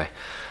country guy.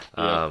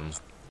 Yeah.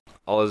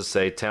 All is to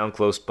say, town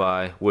close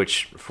by,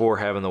 which for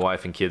having the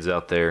wife and kids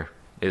out there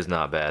is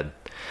not bad.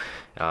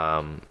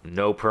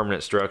 No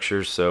permanent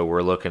structures, so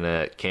we're looking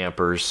at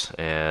campers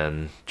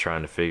and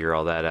trying to figure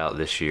all that out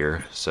this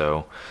year.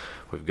 So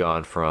we've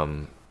gone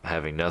from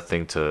having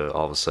nothing to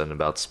all of a sudden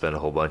about to spend a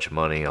whole bunch of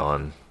money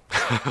on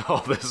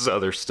all this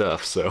other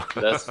stuff. So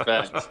that's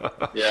facts.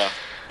 Yeah.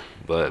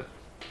 But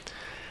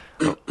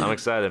I'm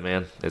excited,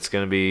 man. It's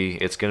gonna be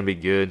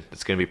good.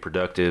 It's gonna be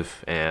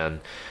productive, and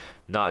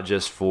not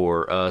just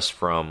for us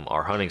from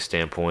our hunting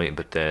standpoint,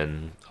 but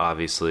then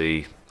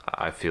obviously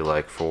I feel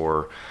like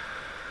for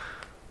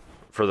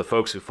the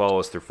folks who follow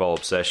us through Fall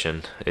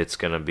Obsession, it's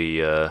gonna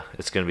be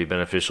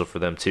beneficial for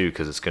them too,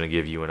 because it's gonna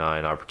give you and I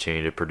an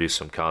opportunity to produce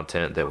some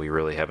content that we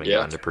really haven't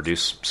gotten to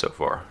produce so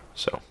far.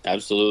 So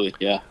absolutely,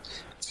 yeah.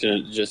 It's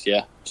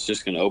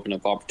just gonna open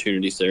up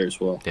opportunities there as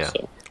well. Yeah.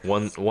 So.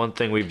 One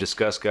thing we've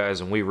discussed, guys,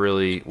 and we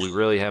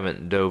really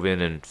haven't dove in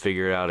and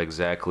figured out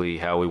exactly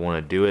how we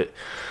want to do it,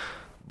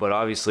 but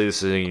obviously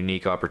this is a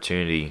unique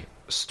opportunity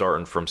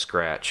starting from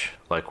scratch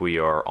like we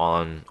are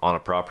on a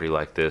property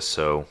like this.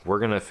 So we're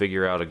going to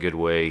figure out a good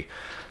way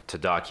to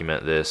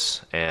document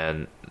this,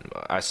 and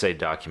I say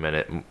document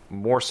it,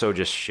 more so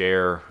just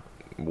share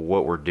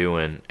what we're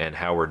doing and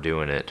how we're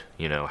doing it,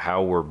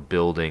 how we're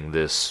building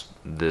this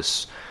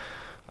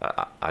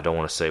I don't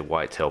want to say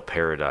whitetail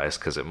paradise,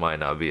 because it might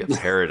not be a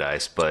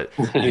paradise, but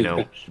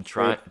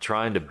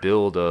trying to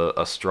build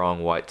a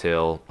strong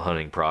whitetail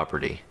hunting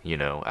property,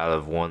 out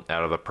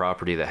of a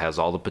property that has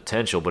all the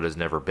potential but has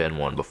never been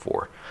one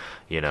before,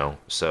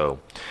 So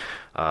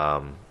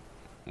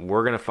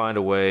we're gonna find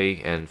a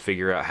way and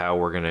figure out how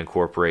we're gonna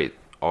incorporate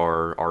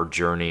our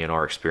journey and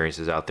our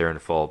experiences out there in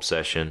Fall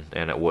Obsession,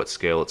 and at what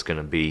scale it's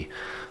gonna be.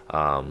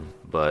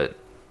 But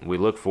we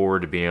look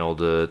forward to being able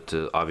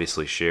to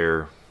obviously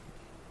share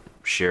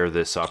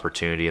this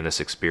opportunity and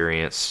this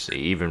experience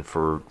even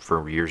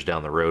for years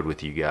down the road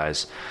with you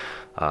guys,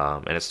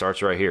 and it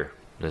starts right here.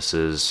 This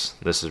is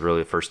really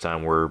the first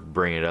time we're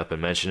bringing it up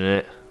and mentioning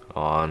it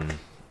on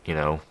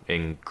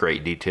in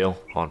great detail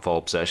on Fall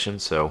Obsession,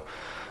 so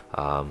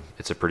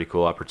it's a pretty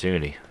cool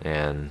opportunity,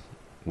 and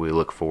we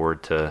look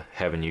forward to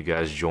having you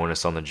guys join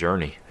us on the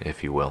journey,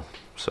 if you will.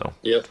 So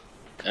yep,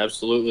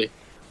 absolutely.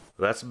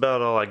 That's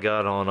about all I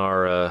got on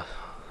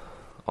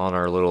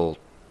our little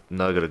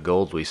nugget of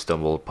gold we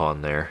stumbled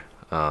upon there.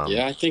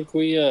 Yeah, I think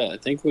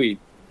we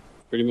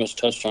pretty much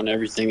touched on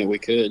everything that we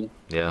could.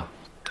 Yeah,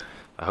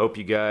 I hope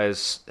you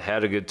guys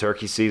had a good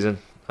turkey season.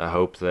 I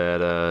hope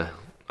that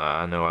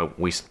I know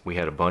we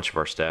had a bunch of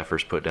our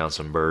staffers put down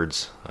some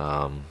birds,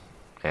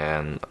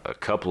 and a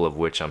couple of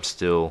which I'm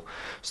still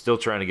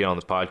trying to get on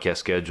the podcast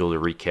schedule to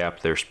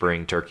recap their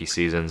spring turkey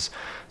seasons.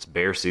 It's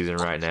bear season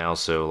right now,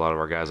 so a lot of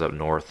our guys up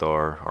north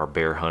are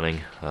bear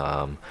hunting.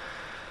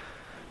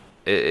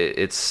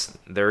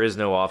 There is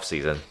no off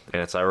season,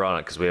 and it's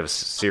ironic because we have a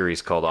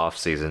series called Off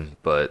Season,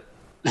 but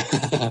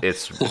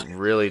it's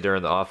really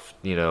during the off.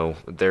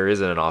 There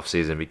isn't an off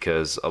season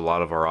because a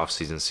lot of our off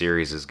season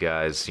series is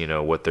guys,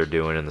 what they're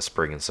doing in the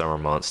spring and summer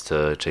months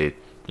to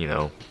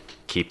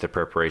keep the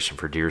preparation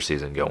for deer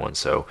season going.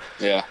 So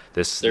yeah,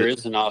 there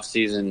is an off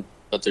season,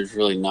 but there's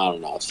really not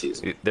an off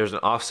season. There's an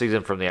off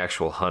season from the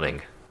actual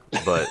hunting,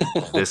 but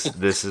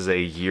this is a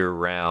year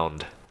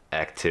round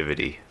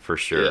activity for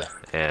sure. Yeah.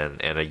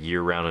 and a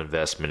year-round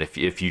investment.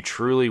 If you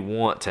truly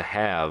want to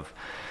have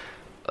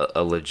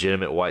a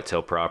legitimate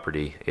whitetail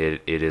property,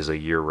 it is a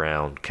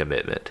year-round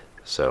commitment.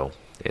 So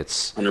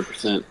it's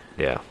 100%.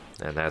 Yeah,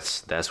 and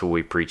that's what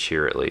we preach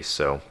here, at least.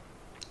 So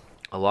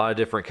a lot of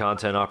different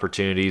content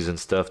opportunities and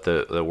stuff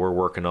that we're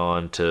working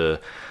on to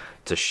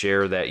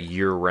share that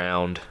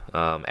year-round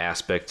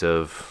aspect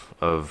of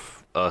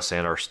us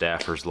and our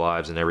staffers'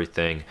 lives and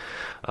everything.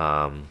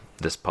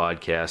 This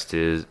podcast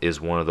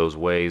is one of those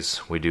ways.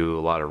 We do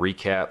a lot of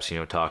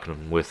recaps,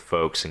 talking with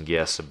folks and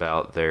guests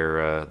about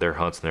their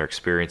hunts and their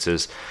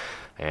experiences.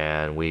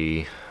 And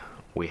we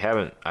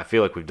haven't, I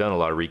feel like we've done a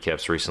lot of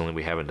recaps recently.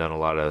 We haven't done a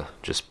lot of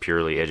just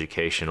purely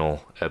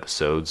educational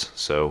episodes.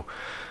 So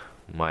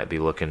might be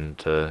looking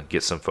to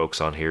get some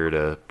folks on here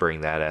to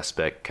bring that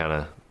aspect kind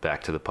of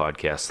back to the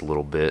podcast a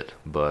little bit.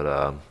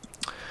 But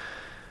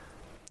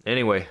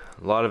anyway,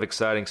 a lot of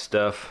exciting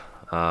stuff.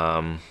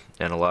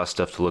 And a lot of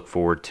stuff to look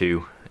forward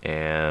to,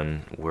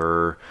 and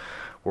we're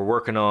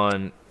working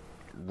on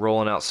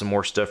rolling out some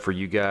more stuff for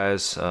you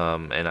guys,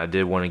 and I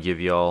did want to give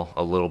y'all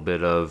a little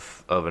bit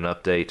of an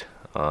update.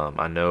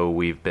 I know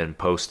we've been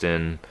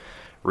posting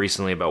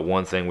recently about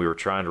one thing we were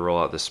trying to roll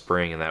out this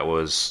spring, and that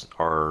was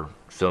our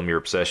Film Your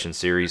Obsession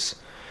series.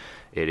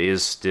 It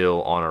is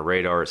still on our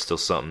radar. It's still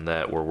something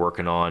that we're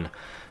working on,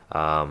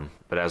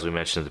 but as we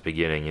mentioned at the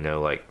beginning,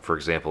 like, for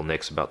example,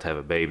 Nick's about to have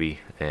a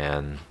baby,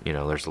 and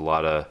there's a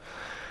lot of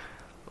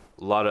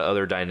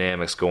other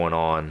dynamics going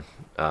on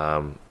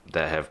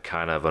that have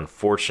kind of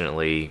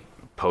unfortunately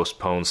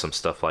postponed some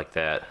stuff like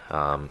that.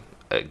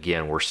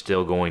 Again, we're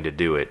still going to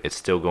do it. It's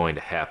still going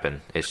to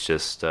happen. It's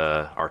just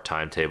our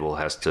timetable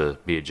has to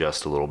be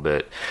adjusted a little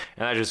bit.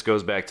 And that just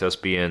goes back to us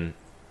being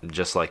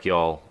just like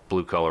y'all,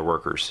 blue collar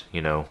workers.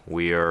 You know,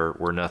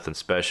 we're nothing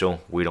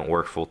special. We don't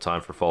work full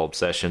time for Fall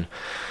Obsession.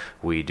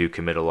 We do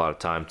commit a lot of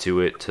time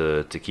to it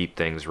to keep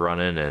things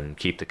running and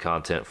keep the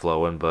content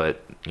flowing.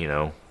 But, you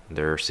know,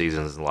 there are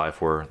seasons in life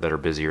that are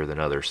busier than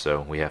others,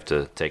 so we have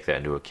to take that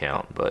into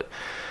account. But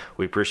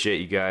we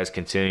appreciate you guys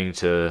continuing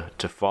to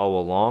follow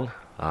along.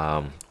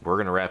 We're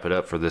going to wrap it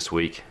up for this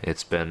week.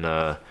 It's been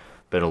a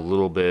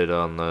little bit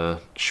on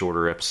the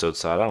shorter episode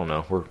side. I don't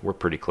know. We're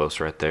pretty close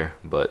right there.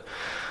 But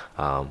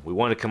we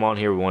wanted to come on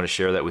here. We want to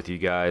share that with you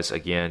guys.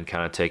 Again,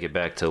 kind of take it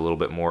back to a little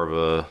bit more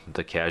of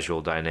the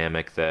casual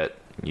dynamic that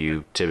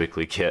you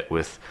typically get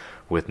with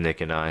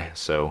Nick and I.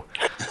 So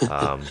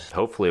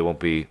hopefully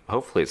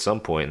at some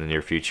point in the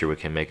near future we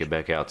can make it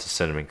back out to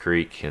Cinnamon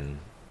Creek and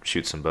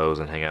shoot some bows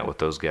and hang out with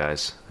those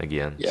guys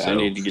again. Yeah, so, I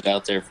need to get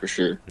out there for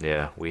sure.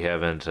 Yeah, we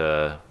haven't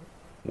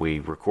we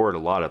record a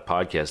lot of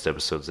podcast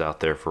episodes out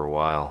there for a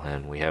while,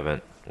 and we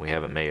haven't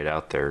made it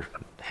out there,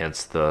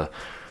 hence the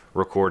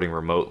recording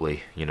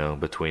remotely, you know,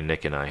 between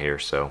Nick and I here.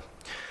 So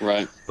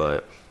right.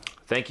 But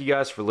thank you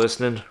guys for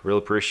listening. Really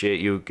appreciate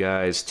you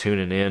guys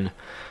tuning in.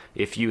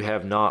 If you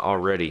have not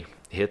already,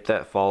 hit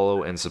that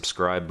follow and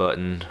subscribe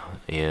button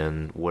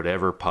in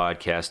whatever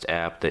podcast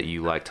app that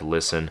you like to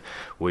listen.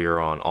 We are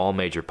on all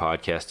major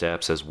podcast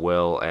apps, as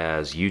well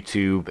as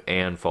YouTube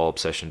and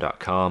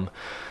fallobsession.com.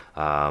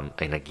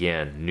 And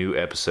again, new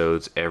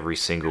episodes every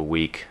single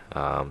week.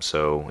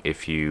 So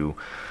if you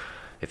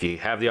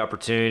have the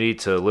opportunity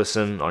to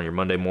listen on your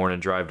Monday morning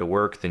drive to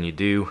work, then you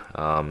do.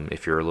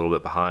 If you're a little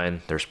bit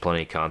behind, there's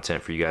plenty of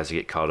content for you guys to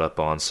get caught up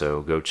on,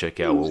 so go check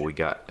out what we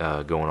got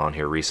going on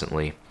here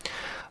recently.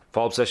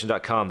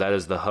 fallobsession.com, that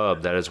is the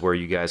hub. That is where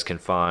you guys can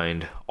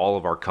find all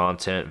of our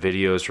content,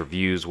 videos,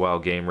 reviews,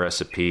 wild game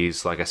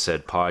recipes, like I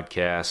said,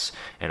 podcasts,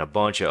 and a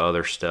bunch of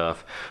other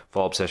stuff.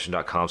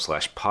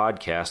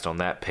 fallobsession.com/podcast. On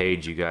that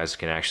page, you guys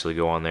can actually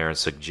go on there and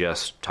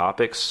suggest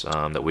topics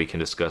that we can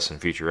discuss in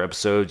future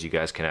episodes. You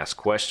guys can ask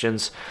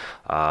questions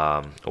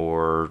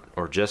or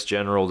just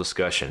general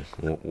discussion.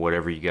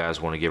 Whatever you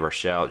guys want to give our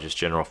shout, just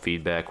general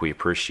feedback. We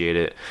appreciate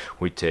it.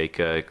 We take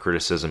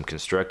criticism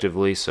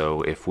constructively,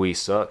 so if we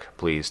suck,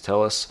 please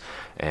tell us,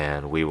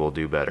 and we will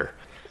do better.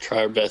 Try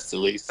our best, at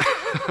least.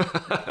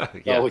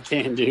 Yeah. All we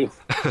can do.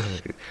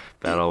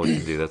 About all we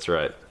can do, that's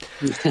right.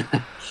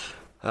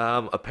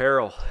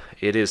 Apparel.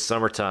 It is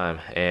summertime,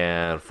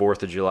 and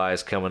 4th of July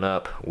is coming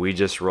up. We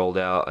just rolled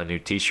out a new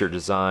t-shirt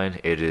design.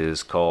 It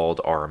is called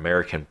our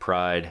American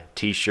Pride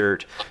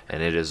t-shirt,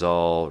 and it is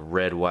all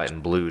red, white,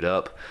 and blued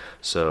up.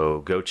 So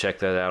go check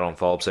that out on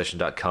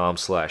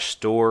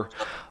fallobsession.com/store.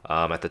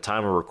 At the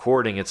time of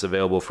recording, it's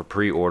available for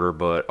pre-order,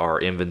 but our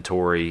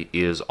inventory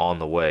is on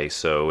the way,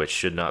 so it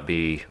should not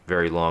be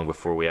very long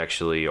before we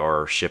actually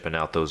are shipping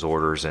out those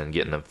orders and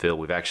getting them filled.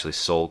 We've actually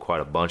sold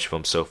quite a bunch of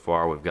them so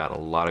far. We've gotten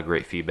a lot of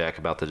great feedback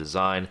about the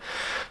design.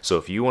 So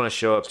if you want to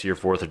show up to your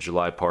 4th of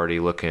July party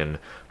looking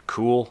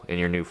cool in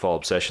your new Fall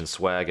Obsession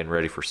swag and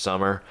ready for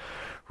summer,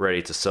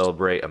 ready to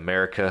celebrate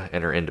America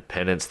and her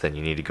independence, then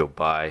you need to go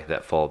buy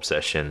that Fall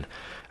Obsession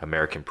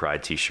American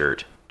Pride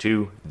t-shirt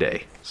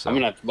today. So I'm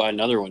gonna have to buy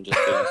another one just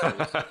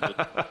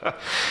I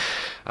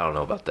don't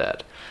know about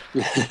that.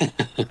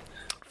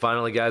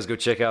 Finally, guys, go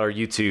check out our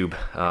YouTube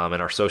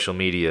and our social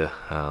media.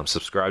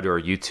 Subscribe to our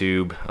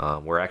YouTube.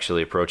 We're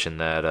actually approaching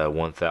that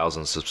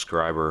 1,000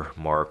 subscriber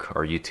mark.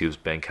 Our YouTube's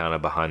been kind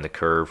of behind the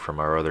curve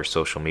from our other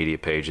social media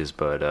pages,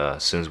 but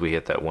as soon as we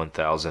hit that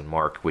 1,000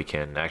 mark, we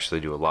can actually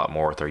do a lot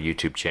more with our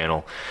YouTube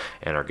channel,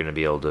 and are going to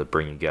be able to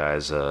bring you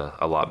guys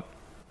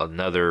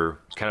another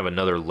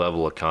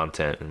level of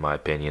content, in my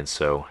opinion.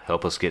 So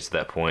help us get to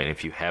that point.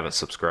 If you haven't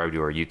subscribed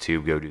to our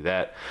YouTube, go do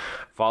that.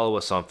 Follow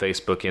us on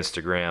Facebook,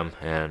 Instagram,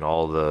 and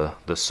all the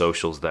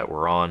socials that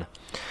we're on.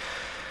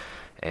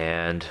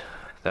 And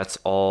that's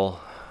all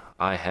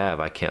I have.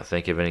 I can't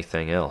think of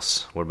anything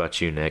else. What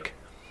about you, Nick?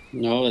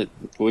 No,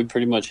 we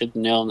pretty much hit the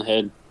nail on the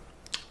head.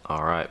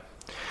 All right.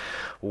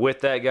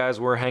 With that, guys,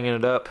 we're hanging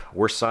it up.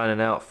 We're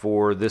signing out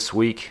for this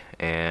week.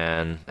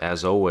 And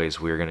as always,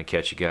 we're going to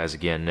catch you guys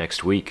again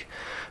next week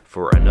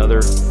for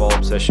another Fall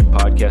Obsession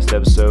podcast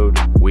episode.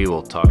 We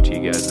will talk to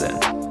you guys then.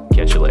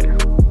 Catch you later.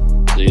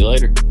 See you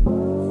later.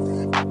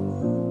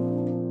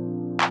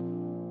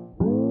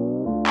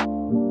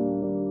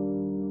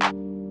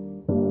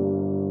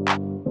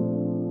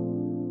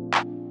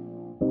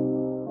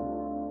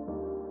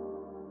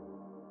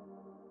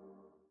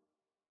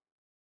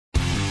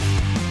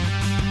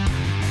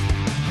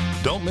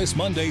 Don't miss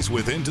Mondays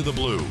with Into the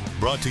Blue,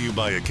 brought to you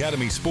by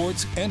Academy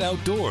Sports and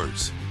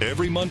Outdoors.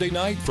 Every Monday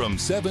night from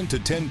 7 to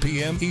 10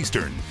 p.m.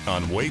 Eastern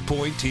on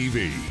Waypoint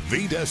TV,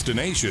 the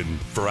destination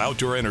for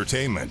outdoor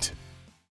entertainment.